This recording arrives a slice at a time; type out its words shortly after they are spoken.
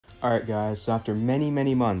Alright guys, so after many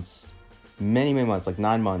months, like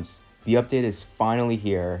 9 months, the update is finally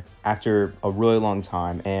here after a really long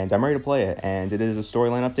time, and I'm ready to play it. And it is a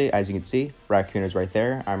storyline update. As you can see, Raccoon is right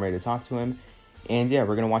there. I'm ready to talk to him, and yeah,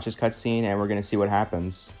 we're gonna watch this cutscene and we're gonna see what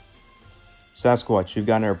happens. Sasquatch, we've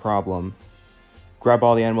gotten a problem. Grab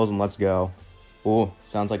all the animals and let's go. Ooh,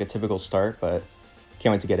 sounds like a typical start, but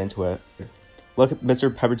can't wait to get into it. Look,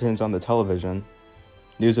 Mr. Pemberton's on the television.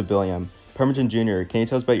 News of Billiam. Pemberton Jr., can you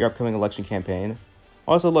tell us about your upcoming election campaign?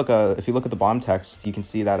 Also, look, if you look at the bottom text, you can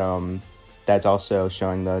see that that's also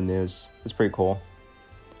showing the news. It's pretty cool.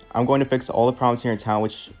 I'm going to fix all the problems here in town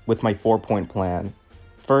with my 4-point plan.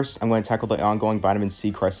 First, I'm going to tackle the ongoing vitamin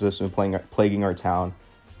C crisis that's been plaguing our town.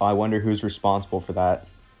 I wonder who's responsible for that.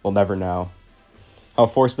 We'll never know. I'll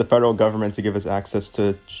force the federal government to give us access to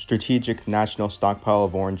a strategic national stockpile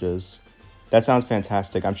of oranges. That sounds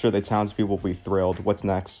fantastic. I'm sure the townspeople will be thrilled. What's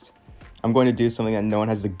next? I'm going to do something that no one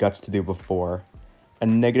has the guts to do before. A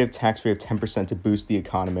negative tax rate of 10% to boost the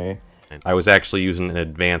economy. I was actually using an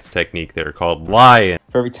advanced technique there called lying.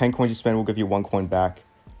 For every 10 coins you spend, we'll give you 1 coin back.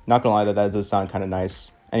 Not gonna lie, that does sound kind of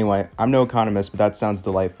nice. Anyway, I'm no economist, but that sounds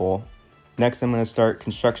delightful. Next, I'm going to start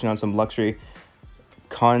construction on some luxury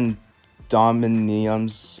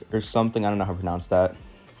condominiums or something, I don't know how to pronounce that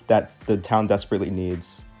the town desperately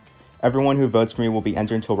needs. Everyone who votes for me will be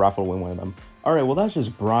entered into a raffle to win one of them. Alright, well that's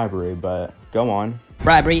just bribery, but go on.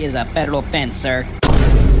 Bribery is a federal offense, sir.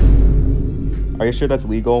 Are you sure that's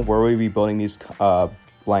legal? Where will we be building these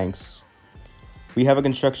blanks? We have a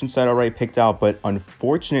construction site already picked out, but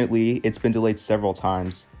unfortunately, it's been delayed several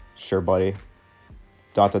times. Sure, buddy. ...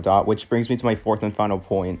 Which brings me to my 4th and final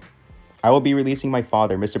point. I will be releasing my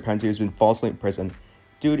father, Mr. Pemberton, who's been falsely imprisoned.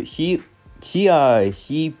 Dude, I don't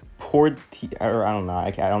know,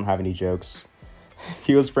 I don't have any jokes.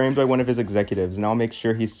 He was framed by one of his executives, and I'll make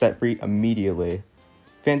sure he's set free immediately.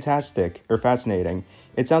 Fantastic, or fascinating.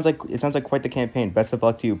 It sounds like quite the campaign. Best of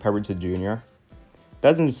luck to you, Pemberton Jr. That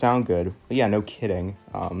doesn't sound good. But yeah, no kidding.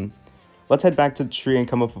 Let's head back to the tree and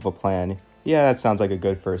come up with a plan. Yeah, that sounds like a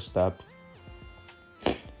good first step.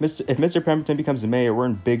 If Mr. Pemberton becomes the mayor, we're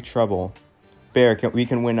in big trouble. Bear, we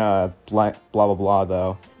can win blah blah blah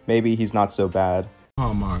though. Maybe he's not so bad.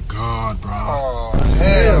 Oh my god, bro. Oh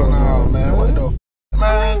hell no, man. What the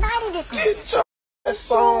man? Get your ass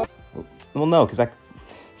on. Well, no, because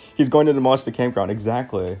he's going to demolish the campground.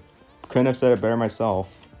 Exactly. Couldn't have said it better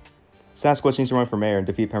myself. Sasquatch needs to run for mayor and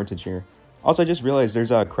defeat Pemberton Jr. Also, I just realized there's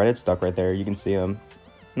a credit stuck right there. You can see him.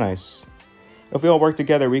 Nice. If we all work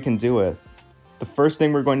together, we can do it. The first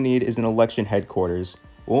thing we're going to need is an election headquarters.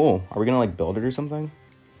 Oh, are we going to like build it or something?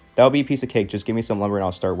 That would be a piece of cake. Just give me some lumber and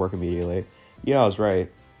I'll start work immediately. Yeah, I was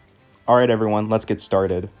right. Alright everyone, let's get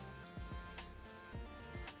started.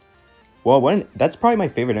 Well, that's probably my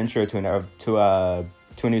favorite intro to a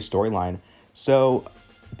new storyline. So,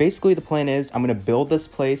 basically the plan is, I'm going to build this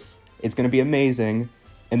place, it's going to be amazing,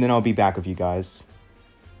 and then I'll be back with you guys.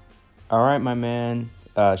 Alright my man,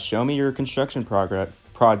 show me your construction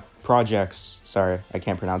projects. Sorry, I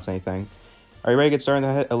can't pronounce anything. Are you ready to get started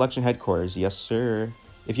in the election headquarters? Yes sir.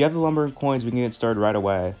 If you have the lumber and coins, we can get started right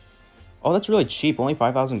away. Oh, that's really cheap. Only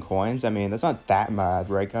 5,000 coins? I mean, that's not that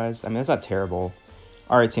bad, right, guys? I mean, that's not terrible.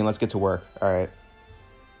 Alright, team, let's get to work. Alright.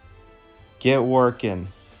 Get working.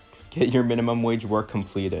 Get your minimum wage work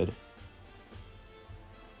completed.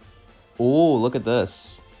 Oh, look at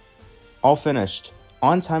this. All finished.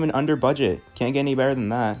 On time and under budget. Can't get any better than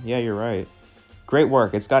that. Yeah, you're right. Great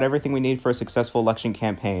work. It's got everything we need for a successful election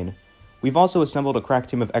campaign. We've also assembled a crack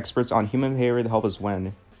team of experts on human behavior to help us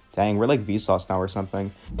win. Dang, we're like Vsauce now or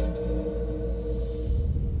something.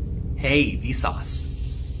 Hey, Vsauce.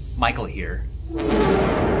 Michael here.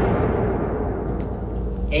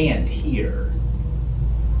 And here.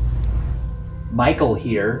 Michael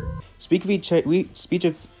here. Speak of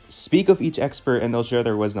each expert and they'll share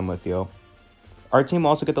their wisdom with you. Our team will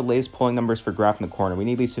also get the latest polling numbers for Graph in the corner. We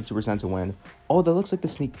need at least 50% to win. Oh, that looks like the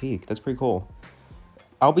sneak peek. That's pretty cool.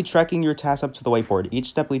 I'll be tracking your tasks up to the whiteboard. Each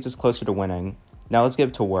step leads us closer to winning. Now let's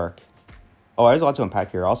get to work. Oh, there's a lot to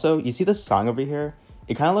unpack here. Also, you see this song over here?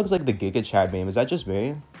 It kind of looks like the Giga Chad meme. Is that just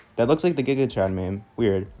me? That looks like the Giga Chad meme.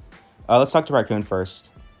 Weird. Let's talk to Raccoon first.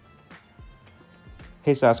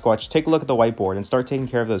 Hey Sasquatch, take a look at the whiteboard and start taking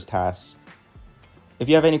care of those tasks. If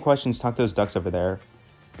you have any questions, talk to those ducks over there.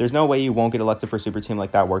 There's no way you won't get elected for a super team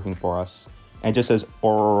like that working for us. And it just says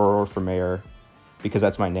or for mayor, because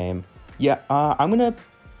that's my name. Yeah, I'm gonna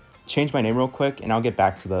change my name real quick and I'll get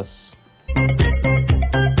back to this.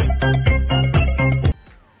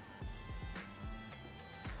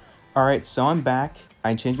 Alright, so I'm back.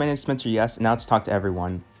 I changed my name to Spencer, yes, and now let's talk to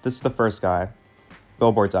everyone. This is the first guy.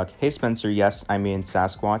 Billboard duck. Hey Spencer, yes, I mean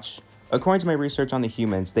Sasquatch. According to my research on the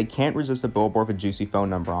humans, they can't resist a billboard with a juicy phone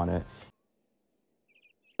number on it.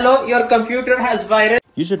 Hello, your computer has virus.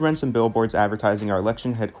 You should run some billboards advertising our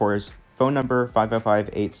election headquarters, phone number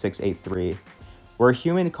 505-8683. Where a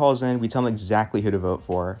human calls in, we tell them exactly who to vote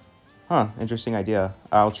for. Huh, interesting idea.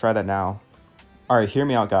 I'll try that now. Alright, hear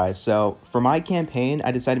me out guys. So, for my campaign,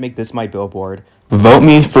 I decided to make this my billboard. Vote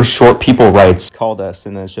me for short people rights. Call this,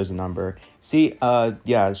 and then it shows a number. See,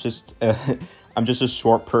 yeah, it's just, I'm just a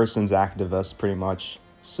short person's activist, pretty much.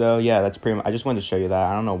 So, yeah, that's pretty much, I just wanted to show you that.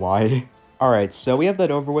 I don't know why. Alright, so we have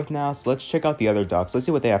that over with now, so let's check out the other ducks. Let's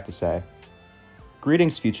see what they have to say.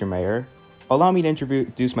 Greetings, future mayor. Allow me to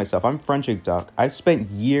introduce myself. I'm Friendship Duck. I've spent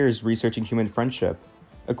years researching human friendship.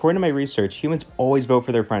 According to my research, humans always vote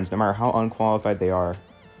for their friends, no matter how unqualified they are.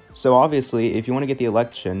 So obviously, if you want to get the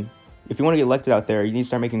election, if you want to get elected out there, you need to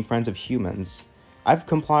start making friends of humans. I've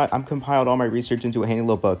compiled all my research into a handy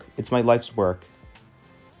little book. It's my life's work.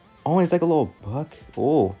 Oh, it's like a little book?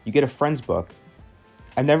 Oh, you get a friend's book.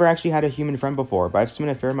 I've never actually had a human friend before, but I've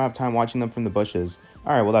spent a fair amount of time watching them from the bushes.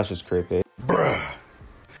 Alright, well that's just creepy. Bruh,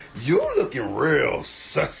 you looking real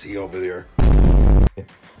sussy over there.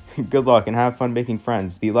 Good luck and have fun making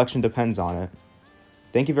friends. The election depends on it.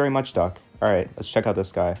 Thank you very much, Duck. Alright, let's check out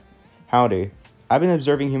this guy. Howdy. I've been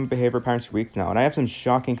observing human behavior patterns for weeks now, and I have some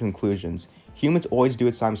shocking conclusions. Humans always do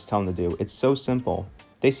what science tells them to do. It's so simple.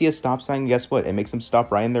 They see a stop sign, and guess what? It makes them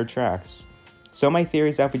stop right in their tracks. So my theory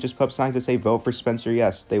is that if we just put up signs that say vote for Spencer,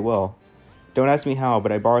 yes, they will. Don't ask me how,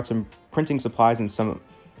 but I borrowed some printing supplies and some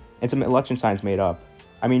election signs made up.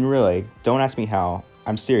 I mean, really, don't ask me how.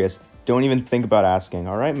 I'm serious. Don't even think about asking.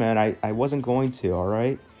 Alright, man, I wasn't going to,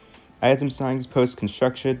 alright? I had some signs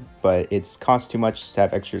post-construction, but it's cost too much to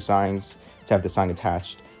have extra signs to have the sign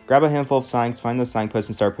attached. Grab a handful of signs, find those signposts,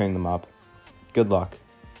 and start putting them up. Good luck.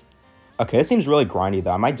 Okay, this seems really grindy,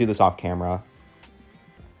 though. I might do this off camera.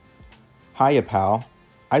 Hiya, pal.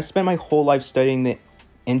 I've spent my whole life studying the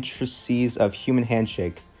intricacies of human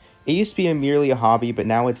handshake. It used to be merely a hobby, but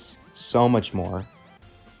now it's so much more.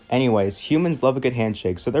 Anyways, humans love a good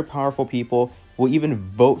handshake, so they're powerful people will even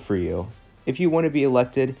vote for you. If you want to be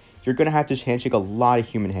elected, you're going to have to handshake a lot of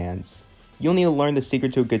human hands. You'll need to learn the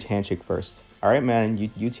secret to a good handshake first. Alright, man,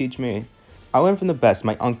 you teach me. I learned from the best,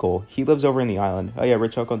 my uncle. He lives over in the island. Oh yeah,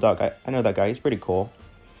 Rich Uncle Duck. I know that guy. He's pretty cool.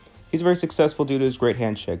 He's very successful due to his great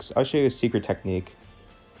handshakes. I'll show you a secret technique.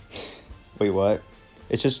 Wait, what?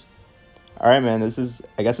 It's just... Alright, man, I guess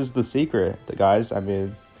this is the secret. The guys, I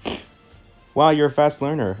mean... Wow, you're a fast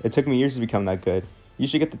learner. It took me years to become that good. You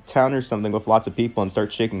should get to town or something with lots of people and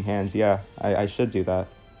start shaking hands. Yeah, I should do that.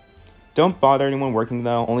 Don't bother anyone working,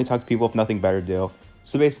 though. Only talk to people with nothing better to do.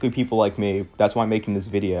 So basically, people like me. That's why I'm making this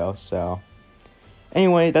video, so...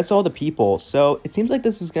 Anyway, that's all the people. So, it seems like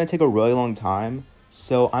this is going to take a really long time.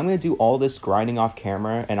 So, I'm going to do all this grinding off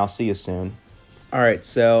camera, and I'll see you soon. Alright,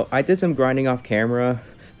 so, I did some grinding off camera.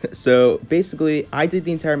 So, basically, I did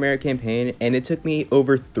the entire mayor campaign, and it took me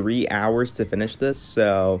over 3 hours to finish this.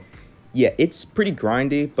 So, yeah, it's pretty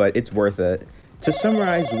grindy, but it's worth it. To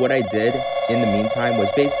summarize what I did in the meantime was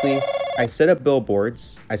basically, I set up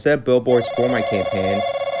billboards. I set up billboards for my campaign.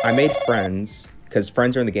 I made friends, because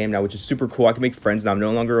friends are in the game now, which is super cool. I can make friends now. I'm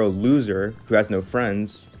no longer a loser who has no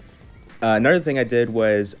friends. Another thing I did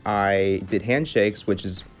was I did handshakes, which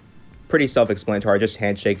is pretty self-explanatory. I just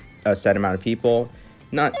handshake a set amount of people.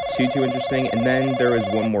 Not too interesting. And then there was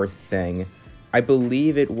one more thing. I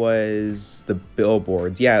believe it was the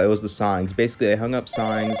billboards. Yeah, it was the signs. Basically, I hung up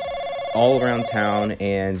signs all around town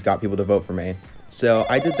and got people to vote for me. So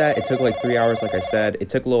I did that. It took like 3 hours, like I said. It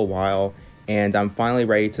took a little while. And I'm finally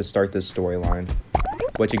ready to start this storyline.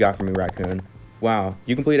 What you got for me, Raccoon? Wow,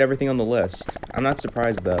 you complete everything on the list. I'm not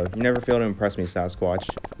surprised, though. You never fail to impress me, Sasquatch.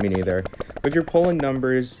 Me neither. But if you're polling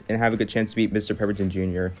numbers and have a good chance to beat Mr. Pemberton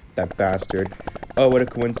Jr., that bastard. Oh, what a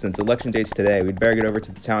coincidence. Election day's today. We'd better get over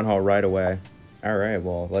to the town hall right away. Alright,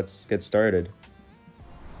 well, let's get started.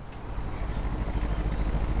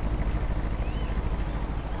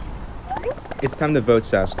 It's time to vote,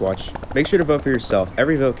 Sasquatch. Make sure to vote for yourself.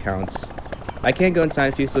 Every vote counts. I can't go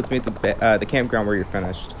inside if you slip me at the campground where you're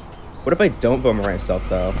finished. What if I don't vote for myself,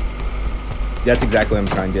 though? That's exactly what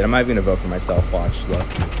I'm trying to do. I'm not even gonna vote for myself. Watch, look.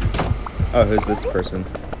 Oh, who's this person?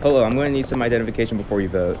 Hello, I'm gonna need some identification before you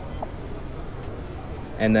vote.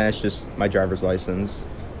 And then it's just my driver's license.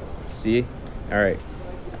 See? Alright.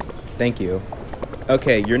 Thank you.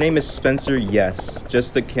 Okay, your name is Spencer, yes.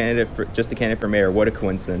 Just a candidate for mayor. What a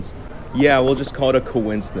coincidence. Yeah, we'll just call it a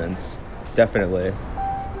coincidence. Definitely.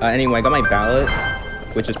 Anyway, I got my ballot,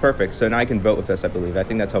 which is perfect. So now I can vote with this, I believe. I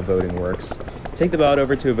think that's how voting works. Take the ballot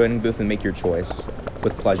over to a voting booth and make your choice.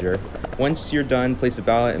 With pleasure. Once you're done, place a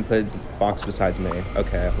ballot and put a box beside me.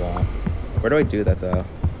 Okay, well, where do I do that though?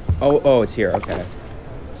 Oh, it's here. Okay.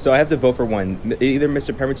 So I have to vote for one. Either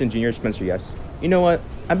Mr. Pemberton Jr. or Spencer Yes. You know what?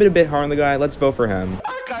 I've been a bit hard on the guy. Let's vote for him.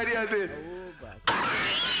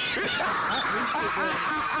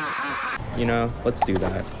 You know, let's do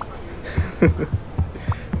that.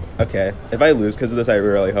 Okay, if I lose because of this, I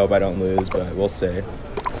really hope I don't lose, but we'll see.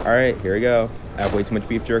 Alright, here we go. I have way too much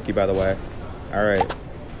beef jerky, by the way. Alright.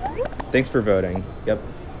 Thanks for voting. Yep.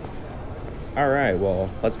 Alright, well,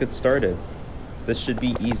 let's get started. This should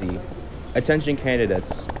be easy. Attention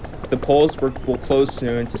candidates. The polls will close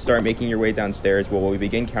soon to start making your way downstairs while we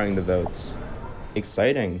begin counting the votes.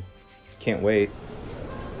 Exciting. Can't wait.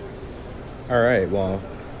 Alright, well.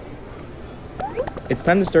 It's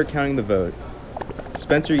time to start counting the vote.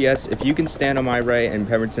 Spencer, yes, if you can stand on my right and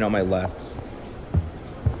Pemberton on my left.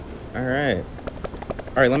 Alright.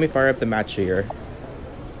 Alright, let me fire up the match here.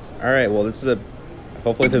 Alright, well, this is a...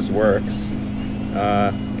 Hopefully this works.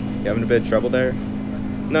 You having a bit of trouble there?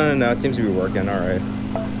 No, it seems to be working, alright.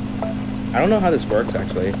 I don't know how this works,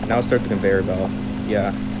 actually. Now I'll start the conveyor belt.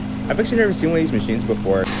 Yeah. I've actually never seen one of these machines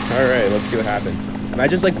before. Alright, let's see what happens.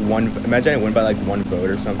 Imagine I win by, like, one vote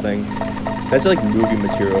or something. That's, like, movie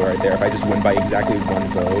material right there, if I just win by exactly one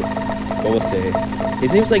vote. But we'll see.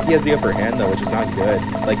 It seems like he has the upper hand, though, which is not good.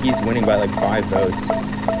 Like, he's winning by, like, 5 votes.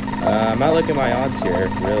 I'm not looking at my odds here,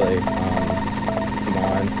 really. Come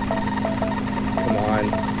on.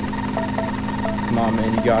 Come on,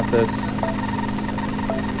 man, you got this.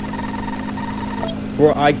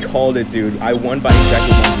 Bro, I called it, dude. I won by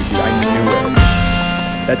exactly 1 vote, dude. I knew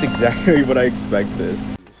it. That's exactly what I expected.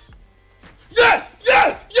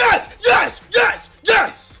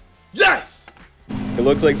 Yes! It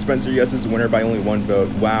looks like Spencer Yes is the winner by only 1 vote.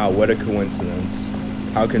 Wow, what a coincidence.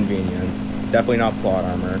 How convenient. Definitely not plot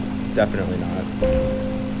armor. Definitely not.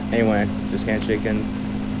 Anyway, just handshaking.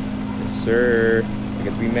 Yes, sir. I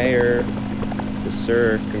get to be mayor. Yes,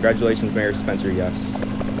 sir. Congratulations, Mayor Spencer Yes.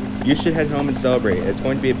 You should head home and celebrate. It's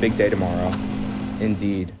going to be a big day tomorrow.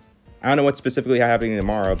 Indeed. I don't know what's specifically happening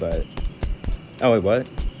tomorrow, but... Oh, wait, what?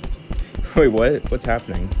 Wait, what? What's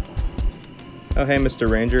happening? Oh, hey, Mr.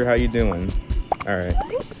 Ranger, how you doing? Alright.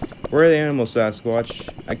 Where are the animals, Sasquatch?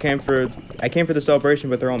 I came for the celebration,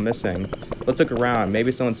 but they're all missing. Let's look around.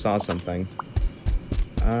 Maybe someone saw something.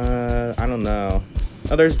 I don't know.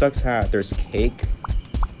 Oh, there's Duck's hat. There's cake.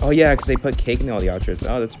 Oh, yeah, because they put cake in all the outfits.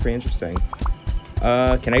 Oh, that's pretty interesting.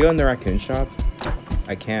 Can I go in the raccoon shop?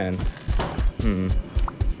 I can. I'm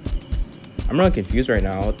really confused right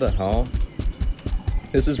now. What the hell?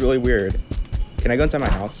 This is really weird. Can I go inside my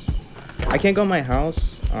house? I can't go in my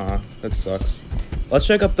house? Aw, that sucks. Let's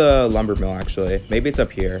check up the lumber mill, actually. Maybe it's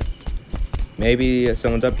up here. Maybe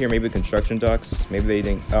someone's up here. Maybe construction ducks. Maybe they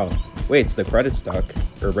think... Oh, wait, it's the credits duck.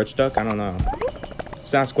 Or rich duck? I don't know.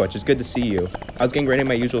 Sasquatch, it's good to see you. I was getting ready in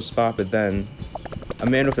my usual spot, but then... A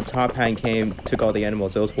man with a top hat came, took all the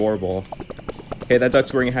animals. It was horrible. Hey, that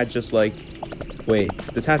duck's wearing a hat just like... Wait,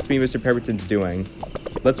 this has to be Mr. Pemberton's doing.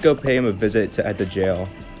 Let's go pay him a visit at the jail.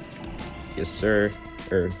 Yes, sir.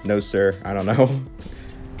 Or, no, sir. I don't know.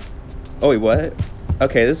 Oh, wait, what?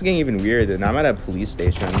 Okay, this is getting even weirder. Now I'm at a police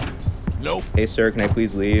station. Nope. Hey, sir, can I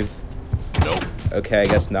please leave? Nope. Okay, I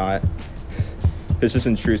guess not. It's just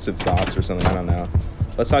intrusive thoughts or something. I don't know.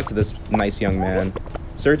 Let's talk to this nice young man.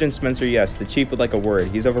 Sergeant Spencer, yes. The chief would like a word.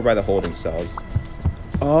 He's over by the holding cells.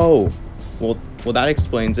 Oh. Well, that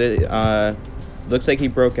explains it. Looks like he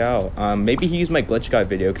broke out. Maybe he used my glitch guy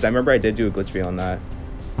video, because I remember I did do a glitch video on that.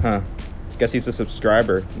 Huh. Guess he's a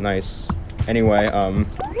subscriber. Nice. Anyway,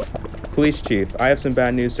 police chief, I have some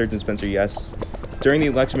bad news, Sergeant Spencer, yes. During the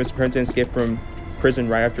election, Mr. Pemberton escaped from prison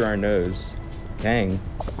right after our nose. Dang.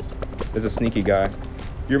 There's a sneaky guy.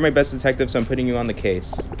 You're my best detective, so I'm putting you on the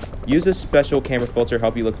case. Use this special camera filter to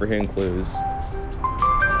help you look for hidden clues.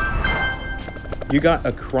 You got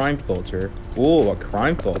a crime filter. Ooh, a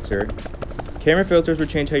crime filter. Camera filters will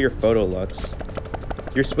change how your photo looks.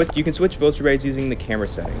 You can switch filter rates using the camera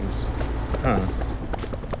settings. Huh.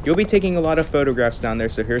 You'll be taking a lot of photographs down there,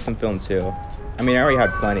 so here's some film too. I mean, I already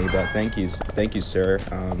had plenty, but thank you, sir.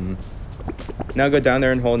 Now go down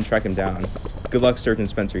there and hold and track him down. Good luck, Sergeant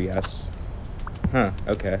Spencer, yes. Huh,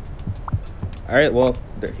 okay. Alright, well,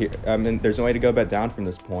 there's no way to go back down from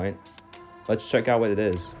this point. Let's check out what it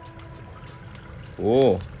is.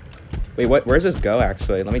 Ooh. Wait, where's this go,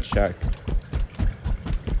 actually? Let me check.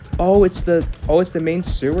 Oh, it's the main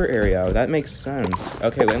sewer area. That makes sense.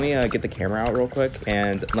 Okay, let me get the camera out real quick,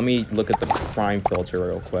 and let me look at the crime filter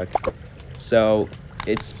real quick. So,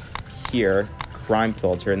 it's here, crime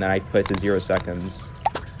filter, and then I put it to 0 seconds.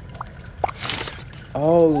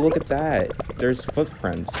 Oh, look at that. There's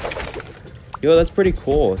footprints. Yo, that's pretty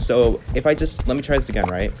cool. So if I just, let me try this again,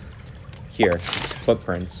 right? Here,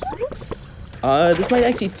 footprints. This might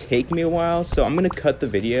actually take me a while, so I'm gonna cut the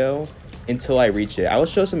video until I reach it. I will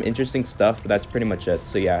show some interesting stuff, but that's pretty much it.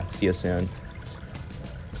 So yeah, see you soon.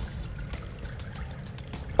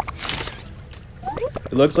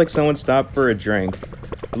 It looks like someone stopped for a drink.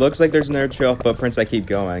 It looks like there's another trail of footprints that keep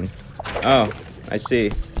going. Oh, I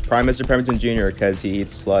see. Probably Mr. Pemberton Jr. because he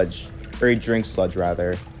eats sludge. Or he drinks sludge,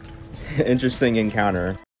 rather. Interesting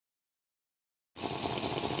encounter.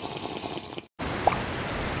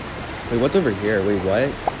 Wait, what's over here? Wait,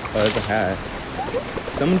 what? Oh, there's a hat.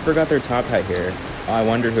 Someone forgot their top hat here. Oh, I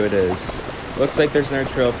wonder who it is. Looks like there's another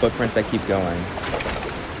trail of footprints that keep going.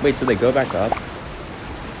 Wait, so they go back up?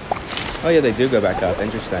 Oh yeah, they do go back up.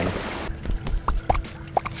 Interesting.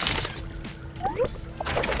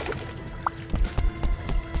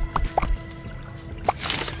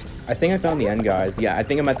 I think I found the end, guys. Yeah, I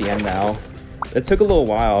think I'm at the end now. It took a little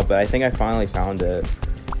while, but I think I finally found it.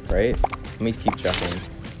 Right? Let me keep checking.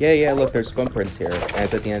 Yeah, look, there's footprints here, and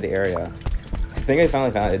it's at the end of the area. I think I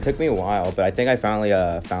finally found it. It took me a while, but I think I finally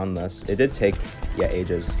found this. It did take, yeah,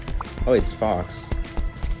 ages. Oh, it's Fox.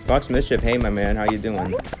 Fox Mischief, hey, my man, how you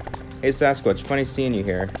doing? Hey, Sasquatch, funny seeing you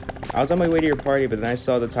here. I was on my way to your party, but then I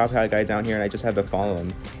saw the top hat guy down here, and I just had to follow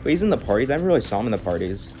him. Wait, he's in the parties? I never really saw him in the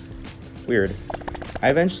parties. Weird. I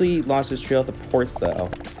eventually lost his trail at the port, though.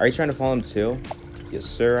 Are you trying to follow him, too? Yes,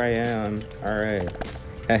 sir, I am. Alright.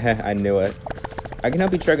 Heh, I knew it. I can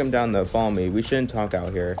help you track him down, though. Follow me. We shouldn't talk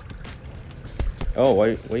out here. Oh,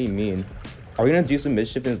 what do you mean? Are we gonna do some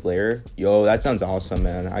mischief in his lair? Yo, that sounds awesome,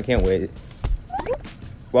 man. I can't wait.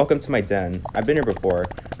 Welcome to my den. I've been here before.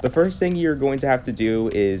 The first thing you're going to have to do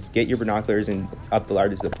is get your binoculars and up the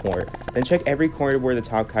ladder to the port. Then check every corner where the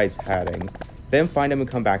top guy's hiding. Then find him and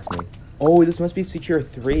come back to me. Oh, this must be Secure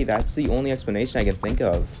 3. That's the only explanation I can think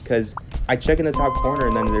of. Because I check in the top corner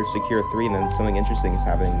and then there's Secure 3 and then something interesting is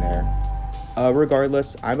happening there.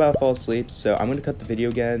 Regardless, I'm about to fall asleep, so I'm going to cut the video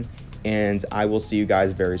again. And I will see you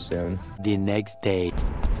guys very soon. The next day.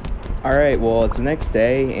 Alright, well, it's the next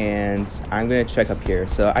day, and I'm going to check up here.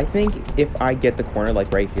 So I think if I get the corner,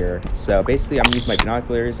 like, right here. So basically, I'm going to use my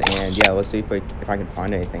binoculars, and yeah, let's see if I can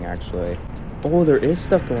find anything, actually. Oh, there is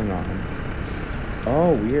stuff going on.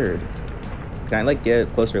 Oh, weird. Can I, like, get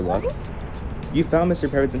a closer look? You found Mr.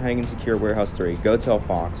 Pemberton hiding in Secure Warehouse 3. Go tell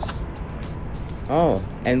Fox. Oh,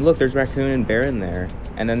 and look, there's Raccoon and Bear in there.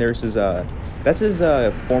 And then there's his, that's his,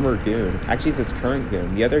 former goon. Actually, it's his current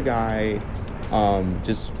goon. The other guy,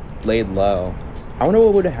 just laid low. I wonder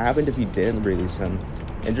what would have happened if you didn't release him.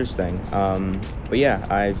 Interesting. But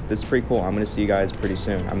yeah, this is pretty cool. I'm gonna see you guys pretty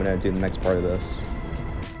soon. I'm gonna do the next part of this.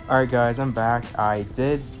 Alright guys, I'm back. I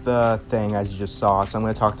did the thing as you just saw, so I'm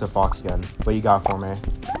gonna talk to Fox again. What you got for me?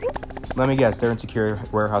 Let me guess, they're in Secure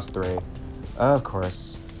Warehouse 3. Of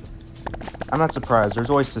course. I'm not surprised. There's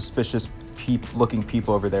always suspicious looking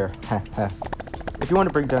people over there. If you want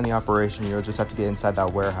to bring down the operation, you'll just have to get inside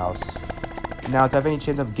that warehouse. Now, to have any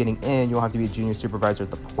chance of getting in, you'll have to be a junior supervisor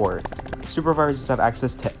at the port. Supervisors have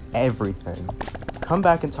access to everything. Come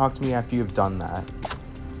back and talk to me after you've done that.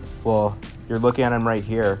 Well, you're looking at him right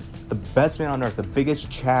here. The best man on earth, the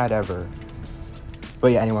biggest Chad ever.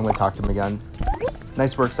 But yeah, anyway, I'm going to talk to him again.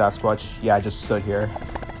 Nice work, Sasquatch. Yeah, I just stood here.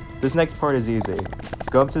 This next part is easy.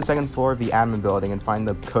 Go up to the second floor of the admin building and find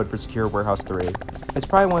the code for Secure Warehouse 3. It's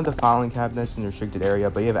probably one of the filing cabinets in the restricted area,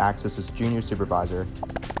 but you have access as junior supervisor.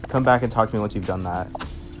 Come back and talk to me once you've done that.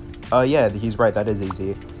 Yeah, he's right, that is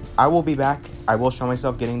easy. I will be back. I will show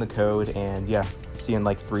myself getting the code, and yeah, see you in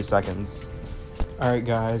like 3 seconds. Alright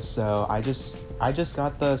guys, so I just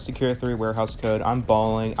got the Secure 3 warehouse code. I'm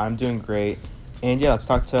balling, I'm doing great. And yeah, let's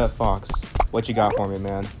talk to Fox. What you got for me,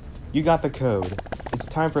 man? You got the code. It's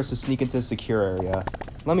time for us to sneak into the secure area.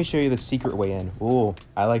 Let me show you the secret way in. Ooh,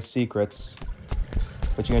 I like secrets.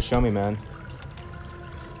 What you gonna show me, man?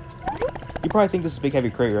 You probably think this is a big heavy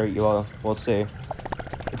crate, right? Well, we'll see.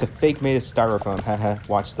 It's a fake made of styrofoam. Haha,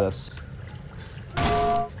 watch this.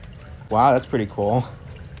 Wow, that's pretty cool.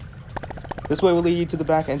 This way will lead you to the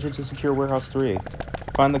back entrance of Secure Warehouse 3.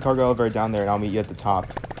 Find the cargo elevator down there and I'll meet you at the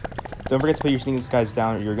top. Don't forget to put your sneaky disguise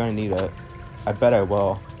down or you're gonna need it. I bet I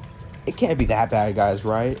will. It can't be that bad, guys,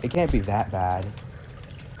 right? It can't be that bad.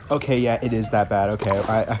 Okay, yeah, it is that bad. Okay,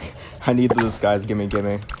 I need the disguise.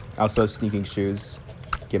 Gimme. Also, sneaking shoes.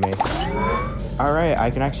 Gimme. Alright, I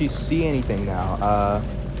can actually see anything now.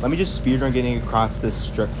 Let me just speedrun getting across this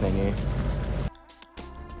strip thingy.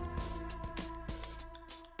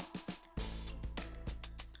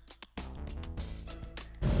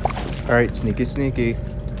 Alright, sneaky.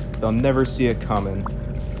 They'll never see it coming.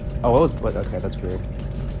 Oh, what was what? Okay, that's weird.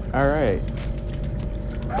 All right.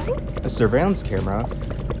 A surveillance camera.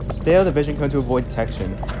 Stay out of the vision cone to avoid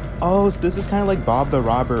detection. Oh, so this is kind of like Bob the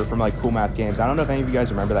Robber from like Cool Math Games. I don't know if any of you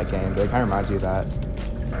guys remember that game, but it kind of reminds me of that.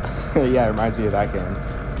 Yeah, it reminds me of that game.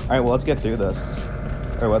 All right, well, let's get through this.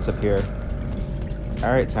 Or what's up here?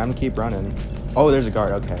 All right, time to keep running. Oh, there's a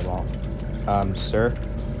guard. Okay, well, sir.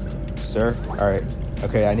 All right.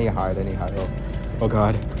 Okay, I need to hide. Oh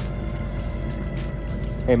God.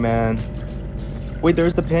 Hey, man. Wait,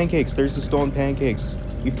 there's the pancakes. There's the stolen pancakes.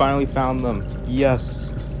 We finally found them.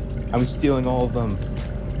 Yes. I'm stealing all of them.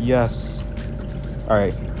 Yes.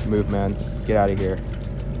 Alright, move, man. Get out of here.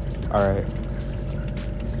 Alright.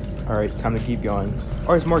 Alright, time to keep going.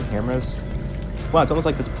 Oh, there's more cameras. Wow, it's almost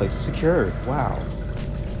like this place is secured. Wow.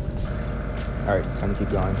 Alright, time to keep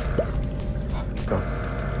going. Go.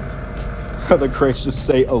 The crates just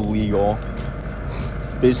say illegal.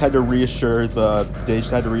 They just had to reassure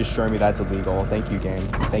me that's illegal. Thank you, game.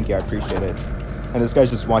 Thank you, I appreciate it. And this guy's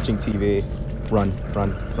just watching TV. Run.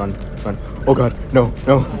 Oh God, no.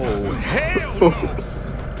 Oh, hell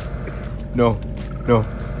No.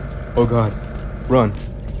 Oh God, run.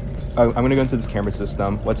 I'm gonna go into this camera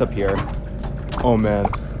system. What's up here? Oh man.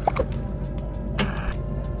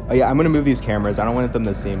 Oh yeah, I'm gonna move these cameras. I don't want them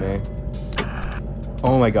to see me.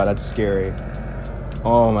 Oh my God, that's scary.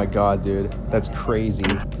 Oh my God, dude, that's crazy.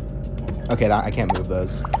 Okay, I can't move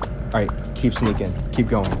those. All right, keep sneaking, keep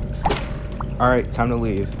going. All right, time to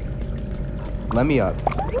leave. Let me up.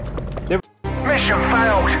 Mission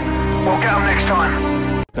failed. We'll get them next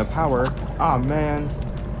time. The power. Aw, man.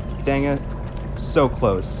 Dang it. So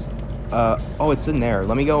close. Oh, it's in there.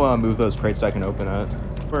 Let me go move those crates so I can open it.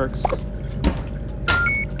 Works.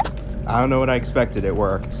 I don't know what I expected. It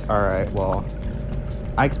worked. All right, well.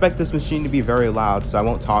 I expect this machine to be very loud, so I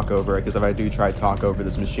won't talk over it, because if I do try to talk over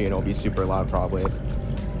this machine, it'll be super loud, probably.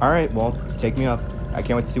 All right, well, take me up. I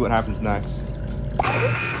can't wait to see what happens next.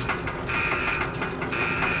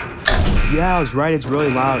 Yeah, I was right. It's really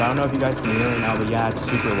loud. I don't know if you guys can hear it now, but yeah, it's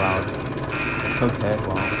super loud. Okay,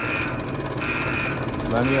 well.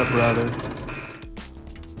 Let me up, brother.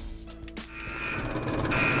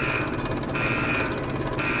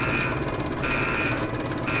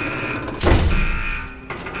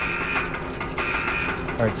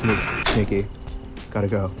 Alright, Sneaky. Gotta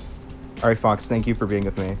go. Alright, Fox, thank you for being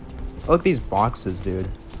with me. Oh, look at these boxes, dude.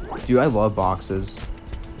 Dude, I love boxes.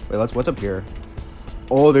 Wait, what's up here?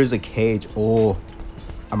 Oh, there's a cage. Oh,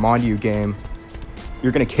 I'm on you, game.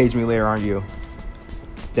 You're gonna cage me later, aren't you?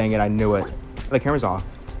 Dang it, I knew it. Oh, the camera's off.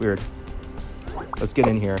 Weird. Let's get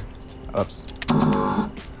in here. Oops.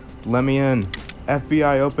 Let me in.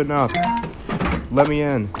 FBI, open up. Let me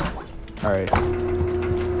in. Alright.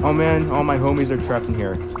 Oh man, all my homies are trapped in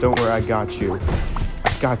here. Don't worry, I got you.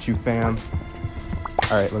 I got you, fam.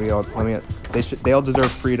 Alright, they all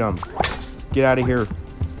deserve freedom. Get out of here.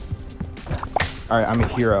 Alright, I'm a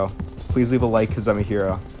hero. Please leave a like because I'm a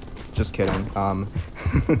hero. Just kidding.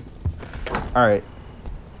 Alright.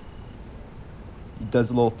 Does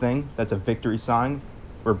a little thing. That's a victory sign.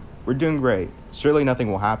 We're doing great. Surely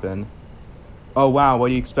nothing will happen. Oh wow, what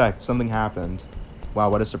do you expect? Something happened. Wow,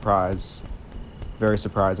 what a surprise. Very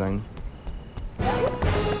surprising.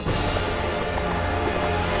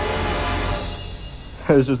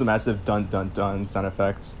 It's just a massive dun dun dun sound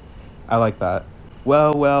effect. I like that.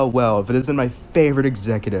 Well, if it isn't my favorite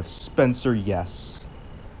executive, Spencer, yes.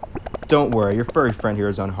 Don't worry, your furry friend here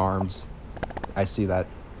is unharmed. I see that.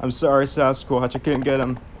 I'm sorry, Sasquatch, I couldn't get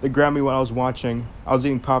him. They grabbed me while I was watching. I was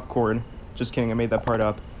eating popcorn. Just kidding, I made that part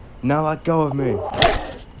up. Now let go of me.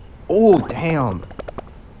 Oh, damn.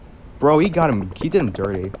 Bro, he got him. He did him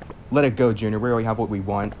dirty. Let it go, Junior. We already have what we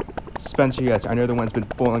want. Spencer, yes, I know the one's been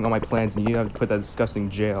foiling all my plans and you have to put that disgusting in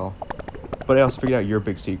jail. But I also figured out your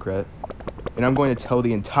big secret. And I'm going to tell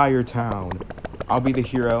the entire town. I'll be the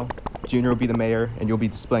hero, Junior will be the mayor, and you'll be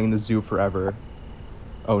displaying the zoo forever.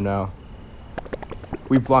 Oh no.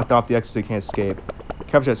 We blocked off the exit so you can't escape.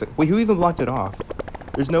 Capture that. Wait, who even blocked it off?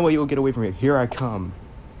 There's no way you'll get away from here. Here I come.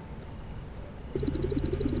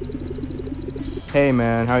 Hey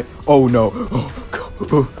man, how? Oh no!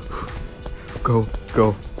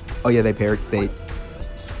 Go! Oh yeah, they paired.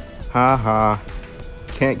 Haha,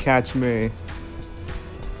 can't catch me.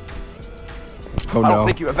 Oh no! I don't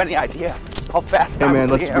think you have any idea how fast. Hey man,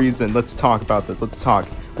 let's reason. Let's talk about this. Let's talk.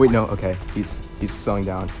 Wait, no. Okay, he's slowing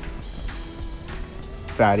down.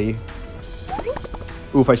 Fatty.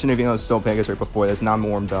 Oof! I shouldn't have even stole pancakes right before this. Now I'm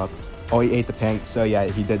warmed up. Oh, he ate the pancakes. So yeah,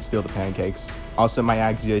 he did steal the pancakes. Also, my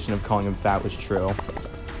accusation of calling him fat was true.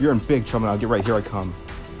 You're in big trouble now. Get right, here I come.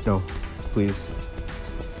 No, please.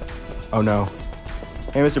 Oh no.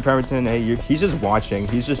 Hey, Mr. Pemberton, hey, he's just watching.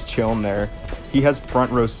 He's just chilling there. He has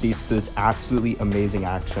front row seats to this absolutely amazing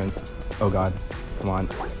action. Oh, God. Come on.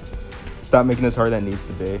 Stop making this harder than it needs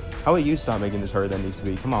to be. How about you stop making this harder than it needs to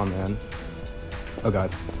be? Come on, man. Oh,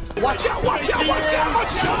 God. Watch out, watch out, watch out,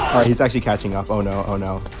 watch out! All right, he's actually catching up. Oh, no, oh,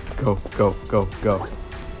 no. Go, go, go, go.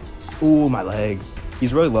 Ooh, my legs.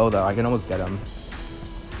 He's really low, though. I can almost get him.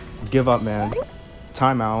 Give up, man.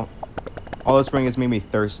 Timeout. All this ring has made me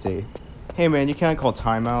thirsty. Hey, man, you can't call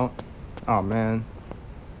timeout. Oh, man.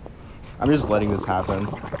 I'm just letting this happen.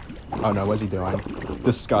 Oh, no, what's he doing?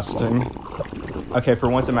 Disgusting. Okay, for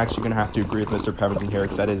once, I'm actually going to have to agree with Mr. Pemberton here,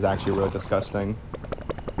 because that is actually really disgusting.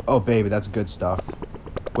 Oh, baby, that's good stuff.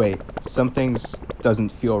 Wait, some things doesn't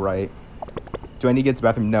feel right. Do I need to get to the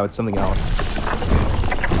bathroom? No, it's something else.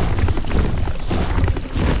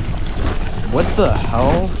 What the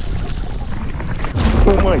hell?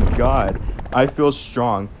 Oh my god. I feel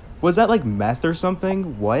strong. Was that like meth or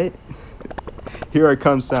something? What? Here I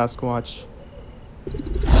come, Sasquatch.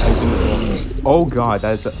 Oh god,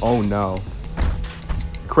 that's a... Oh no.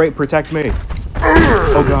 Crate, protect me.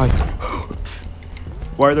 Oh god.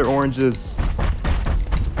 Why are there oranges?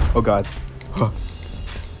 Oh god.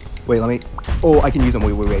 Wait, let me... Oh, I can use them.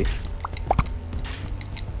 Wait, wait, wait.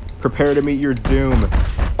 Prepare to meet your doom.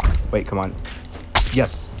 Wait, come on.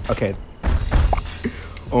 Yes. Okay.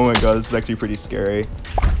 Oh my god, this is actually pretty scary.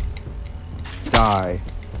 Die.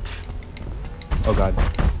 Oh god.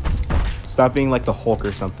 Stop being like the Hulk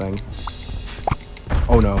or something.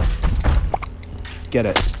 Oh no. Get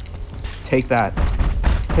it. Take that.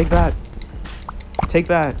 Take that. Take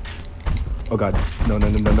that. Oh god. No, no,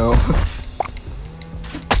 no, no, no.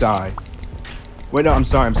 Die. Wait, no, I'm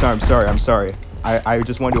sorry. I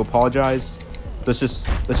just wanted to apologize. Let's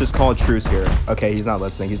just call a truce here. Okay, he's not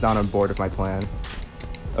listening. He's not on board with my plan.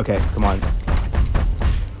 Okay, come on.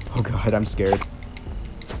 Oh god, I'm scared.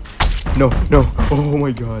 No, no. Oh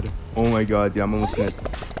my god. Oh my god, dude, I'm starting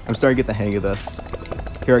to get the hang of this.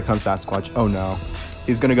 Here it comes, Sasquatch. Oh no.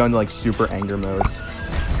 He's gonna go into like super anger mode.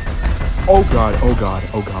 Oh god, oh god,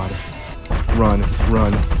 oh god. Run,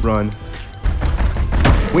 run, run.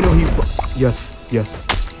 Wait, no, he... Yes, yes.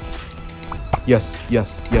 Yes,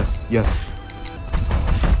 yes, yes, yes.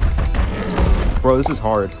 Bro, this is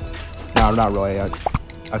hard. No, not really.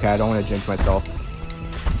 Okay, I don't want to jinx myself.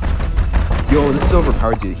 Yo, this is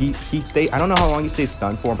overpowered, dude. He stay... I don't know how long he stays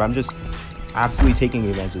stunned for, but I'm just absolutely taking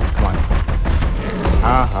advantage of this. Come on.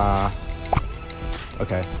 Haha.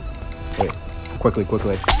 Okay. Wait. Quickly,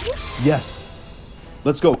 quickly. Yes!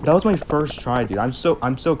 Let's go. That was my first try, dude. I'm so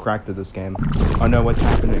cracked at this game. Oh no, what's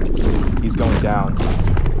happening? He's going down.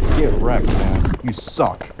 Get wrecked, man. You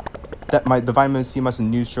suck. The vitamin C must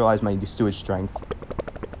neutralize my sewage strength.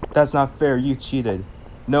 That's not fair. You cheated.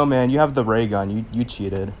 No, man. You have the ray gun. You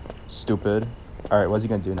cheated. Stupid. Alright, what's he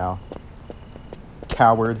gonna do now?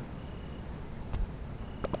 Coward.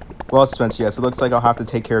 Well, Spencer, yes, it looks like I'll have to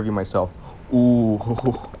take care of you myself. Ooh.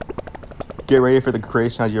 Get ready for the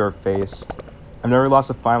creation you are faced. I've never lost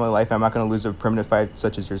a fight in my life, and I'm not going to lose a primitive fight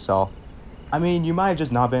such as yourself. I mean, you might have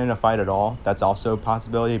just not been in a fight at all. That's also a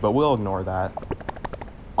possibility, but we'll ignore that.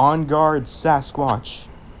 On guard, Sasquatch.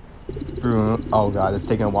 Oh god, it's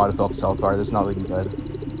taking a while to fill up self-guard. This is not looking good.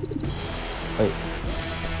 Wait.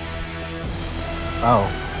 Oh.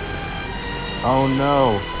 Oh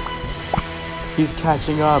no. He's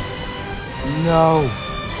catching up. No.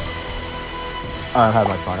 Alright, I'm having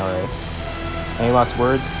my fun, alright. Any last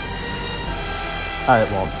words? Alright,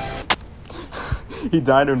 well. He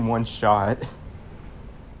died in one shot.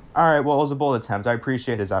 Alright, well, it was a bold attempt. I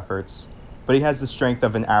appreciate his efforts. But he has the strength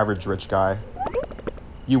of an average rich guy.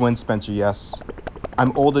 You win, Spencer, yes.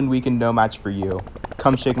 I'm old and weak and no match for you.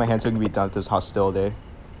 Come shake my hand so we can be done with this hostility.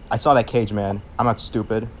 I saw that cage, man. I'm not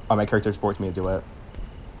stupid. Oh, my character's forced me to do it.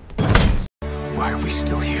 Why are we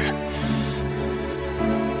still here?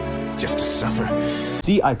 Just to suffer?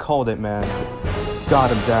 See, I called it, man.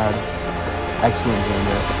 Got him, Dad. Excellent,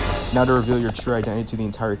 Junior. Now to reveal your true identity to the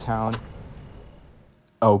entire town.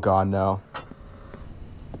 Oh god, no.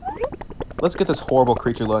 Let's get this horrible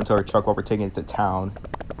creature loaded into our truck while we're taking it to town.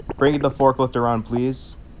 Bring the forklift around,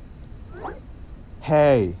 please.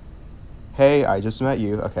 Hey. Hey, I just met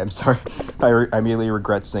you. Okay, I'm sorry. I immediately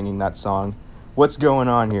regret singing that song. What's going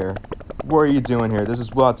on here? What are you doing here? This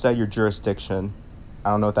is well outside your jurisdiction.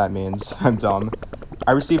 I don't know what that means. I'm dumb.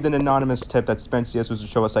 I received an anonymous tip that Spencer was to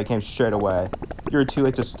show us. I came straight away. You were too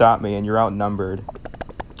late to stop me, and you're outnumbered.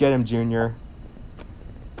 Get him, Junior.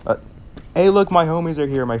 Hey, look, my homies are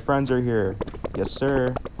here. My friends are here. Yes,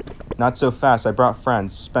 sir. Not so fast. I brought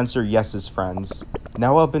friends. Spencer Yes's friends.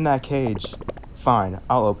 Now open that cage. Fine,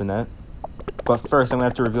 I'll open it. But first, I'm gonna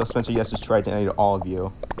have to reveal Spencer Yes's true identity to all of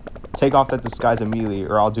you. Take off that disguise immediately,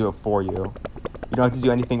 or I'll do it for you. You don't have to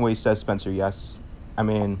do anything what he says, Spencer Yes. I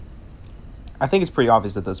mean, I think it's pretty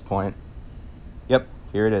obvious at this point. Yep,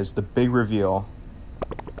 here it is, the big reveal.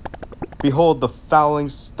 Behold the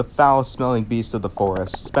foul-smelling beast of the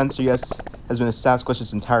forest. Spencer Yes has been a Sasquatch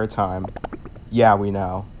this entire time. Yeah, we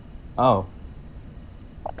know. Oh.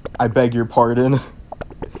 I beg your pardon.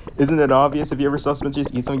 Isn't it obvious? If you ever saw Spencer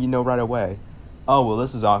Yes eat something, you know right away. Oh, well,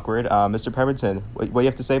 this is awkward. Mr. Pemberton, what do you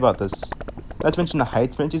have to say about this? Let's mention the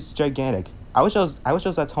height. Spencer Yes is gigantic. I wish I was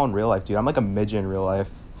that tall in real life, dude. I'm like a midget in real life.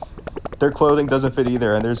 Their clothing doesn't fit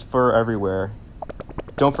either, and there's fur everywhere.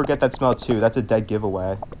 Don't forget that smell, too. That's a dead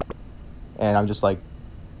giveaway. And I'm just like...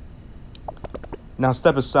 Now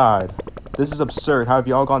step aside. This is absurd. How have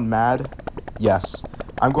you all gone mad? Yes.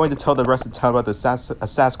 I'm going to tell the rest of the town about a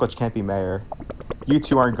Sasquatch can't be mayor. You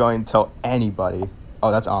two aren't going to tell anybody.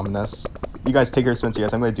 Oh, that's ominous. You guys take care of Spencer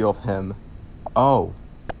Yes. I'm going to deal with him. Oh.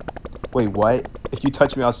 Wait, what? If you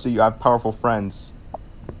touch me, I'll sue you. I have powerful friends.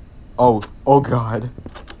 Oh. Oh, God.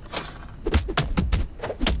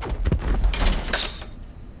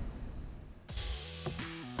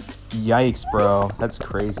 Yikes, bro. That's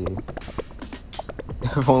crazy.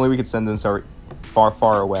 If only we could send them so far,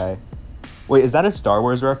 far away. Wait, is that a Star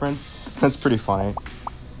Wars reference? That's pretty funny.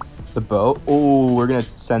 The boat? Oh, we're gonna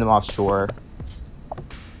send them offshore.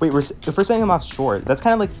 Wait, if we're sending them offshore, that's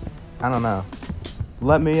kind of like... I don't know.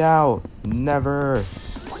 Let me out. Never.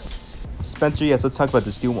 Spencer, yes, let's talk about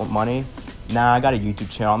this. Do you want money? Nah, I got a YouTube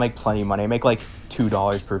channel. I'll make plenty of money. I make like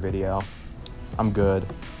 $2 per video. I'm good.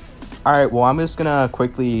 Alright, well, I'm just gonna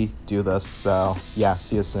quickly do this, so yeah,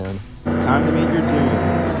 see you soon. Time to meet your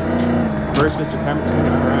doom. First, Mr. Pemberton,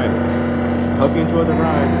 alright. Hope you enjoy the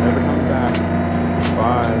ride. Never coming back.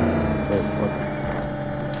 Bye. Wait, what?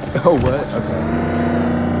 Oh, what? Okay.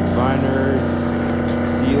 Bye, nerds.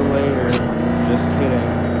 See you later. Just kidding.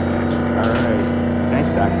 Alright. Can I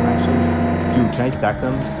stack them, actually? Dude, can I stack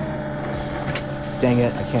them? Dang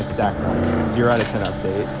it, I can't stack them. 0 out of 10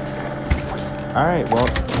 update. Alright, well,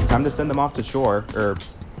 time to send them off to shore, or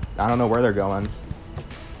I don't know where they're going.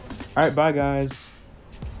 Alright, bye guys.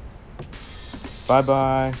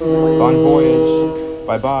 Bye-bye. Bon voyage.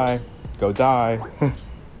 Bye-bye. Go die.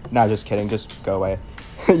 Nah, just kidding, just go away.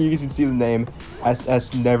 You can see the name,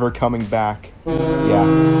 SS Never Coming Back.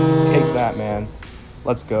 Yeah, take that, man.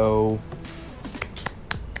 Let's go.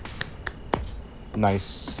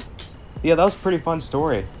 Nice. Yeah, that was a pretty fun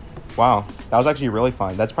story. Wow, that was actually really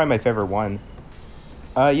fun. That's probably my favorite one.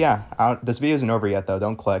 Yeah, this video isn't over yet, though.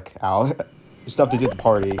 Don't click out. There's stuff to do at the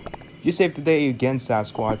party. You saved the day again,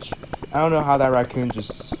 Sasquatch. I don't know what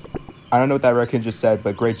that raccoon just said,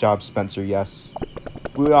 but great job, Spencer, yes.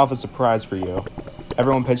 We will have a surprise for you.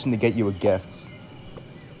 Everyone pitched in to get you a gift.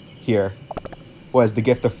 Here. What is the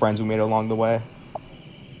gift of friends we made along the way?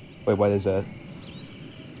 Wait, what is it?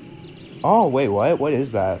 Oh, wait, what? What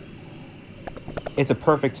is that? It's a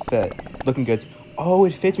perfect fit. Looking good. Oh,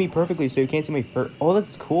 it fits me perfectly, so you can't see my fur. Oh,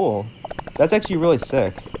 that's cool. That's actually really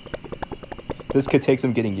sick. This could take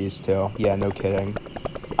some getting used to. Yeah, no kidding.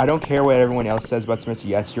 I don't care what everyone else says about Spencer.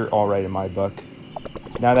 Yes, you're all right in my book.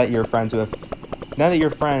 Now that your friends know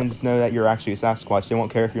that you're actually a Sasquatch, they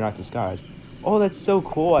won't care if you're not disguised. Oh, that's so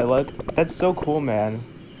cool. That's so cool, man.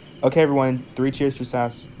 Okay, everyone, 3 cheers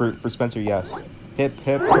for Spencer. Yes. Hip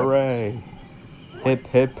hip hooray. Hip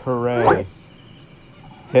hip hooray.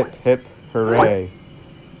 Hip hip hooray.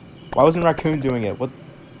 Why wasn't Raccoon doing it? What?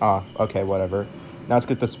 Ah, okay, whatever. Now let's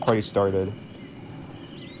get this party started.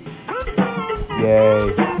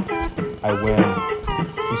 Yay. I win.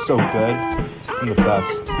 I'm so good. I'm the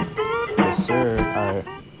best. Yes, sir. Alright.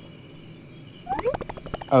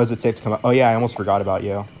 Oh, is it safe to come out? Oh, yeah, I almost forgot about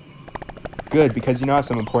you. Good, because I have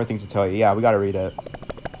some important things to tell you. Yeah, we gotta read it.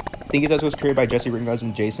 Sneaky Sasquatch was created by Jesse Ringos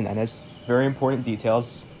and Jason Ennis. Very important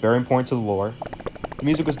details. Very important to the lore. The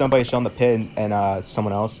music was done by Shell in the Pit and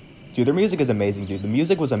someone else. Dude, their music is amazing, dude. The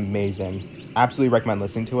music was amazing. Absolutely recommend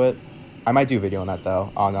listening to it. I might do a video on that,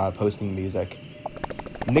 though, on posting music.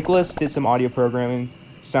 Nicholas did some audio programming.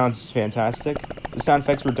 Sounds fantastic. The sound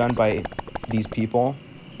effects were done by these people.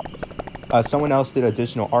 Someone else did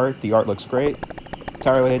additional art. The art looks great.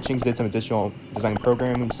 Tyler Hitchings did some additional design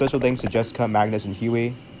programming. Special thanks to Jessica, Magnus, and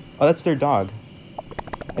Huey. Oh, that's their dog.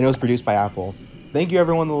 And it was produced by Apple. Thank you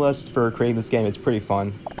everyone on the list for creating this game. It's pretty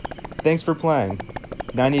fun. Thanks for playing.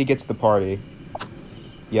 Now I need to get to the party.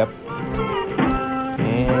 Yep.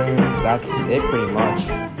 And that's it pretty much.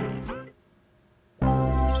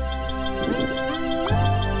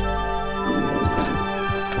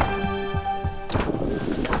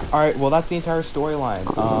 Alright, well, that's the entire storyline.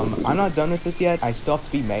 I'm not done with this yet. I still have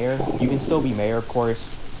to be mayor. You can still be mayor, of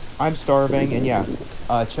course. I'm starving, and yeah.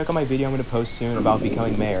 Check out my video I'm going to post soon about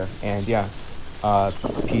becoming mayor. And yeah,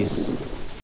 peace.